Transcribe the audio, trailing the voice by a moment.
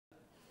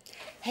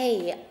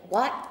Hey,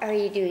 what are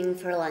you doing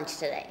for lunch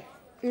today?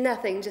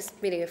 Nothing, just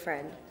meeting a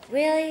friend.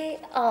 Really?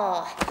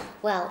 Oh,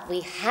 well, we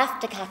have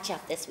to catch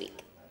up this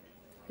week.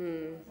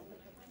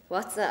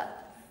 What's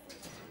up?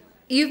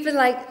 You've been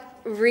like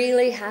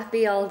really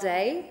happy all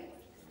day?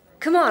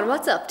 Come on,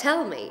 what's up?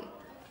 Tell me.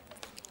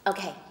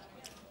 Okay,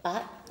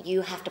 but you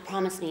have to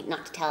promise me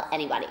not to tell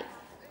anybody.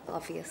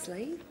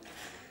 Obviously.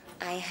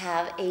 I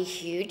have a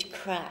huge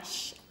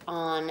crush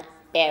on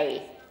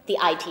Barry, the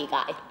IT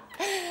guy.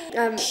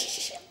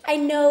 Shh. I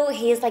know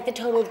he's like the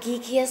total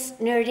geekiest,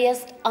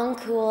 nerdiest,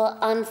 uncool,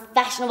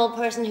 unfashionable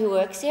person who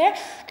works here.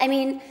 I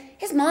mean,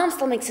 his mom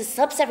still makes his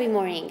subs every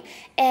morning,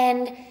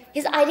 and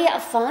his idea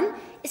of fun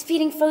is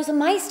feeding frozen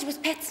mice to his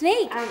pet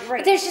snake. Right.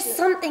 But there's just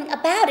something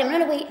about him.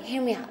 No, wait,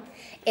 hear me out.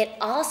 It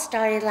all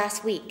started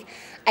last week.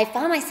 I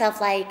found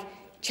myself like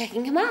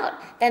checking him out,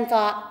 then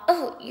thought,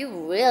 oh, you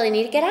really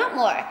need to get out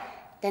more.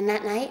 Then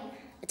that night,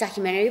 a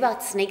documentary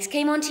about snakes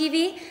came on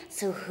TV,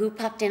 so who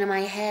popped into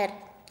my head?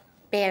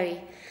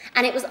 Barry.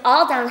 And it was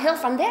all downhill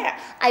from there.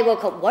 I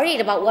woke up worried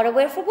about what I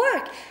wear for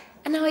work,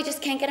 and now I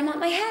just can't get him out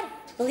my head.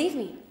 Believe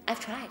me, I've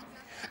tried.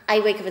 I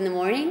wake up in the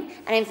morning,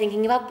 and I'm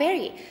thinking about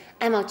Barry.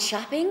 I'm out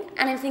shopping,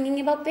 and I'm thinking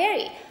about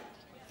Barry.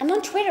 I'm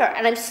on Twitter,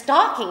 and I'm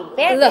stalking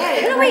Barry. Look,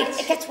 No, wait,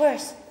 it gets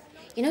worse.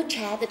 You know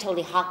Chad, the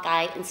totally hot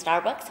guy in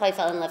Starbucks, who I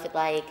fell in love with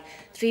like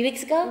 3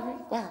 weeks ago?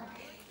 Mm-hmm. Well,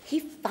 he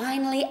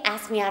finally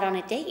asked me out on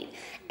a date,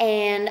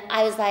 and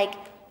I was like,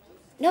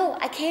 no,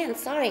 I can't,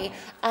 sorry.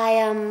 I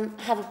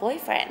have a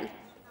boyfriend.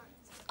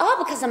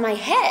 All because of my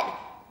head.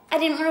 I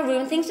didn't want to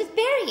ruin things with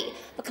Barry.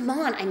 But come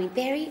on, I mean,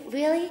 Barry,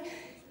 really?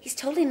 He's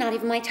totally not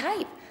even my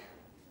type.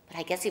 But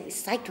I guess he'd be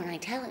psyched when I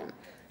tell him.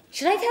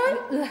 Should I tell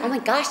him? Oh my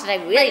gosh, did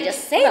I really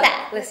just say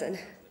that? Listen,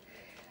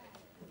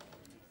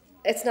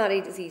 it's not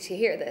easy to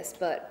hear this,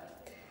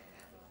 but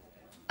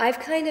I've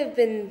kind of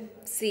been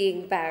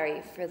seeing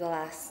Barry for the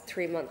last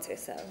 3 months or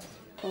so.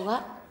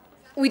 What?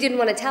 We didn't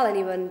want to tell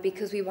anyone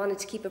because we wanted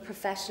to keep it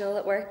professional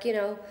at work, you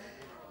know.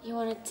 You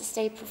wanted to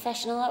stay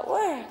professional at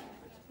work.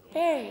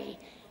 Barry,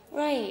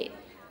 right.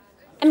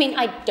 I mean,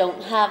 I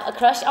don't have a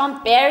crush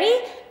on Barry.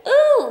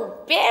 Ooh,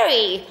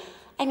 Barry.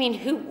 I mean,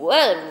 who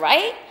would,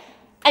 right?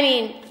 I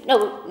mean,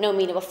 no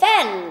mean to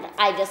offend.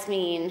 I just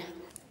mean,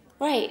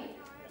 right.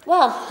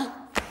 Well,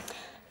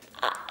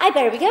 I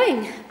better be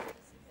going.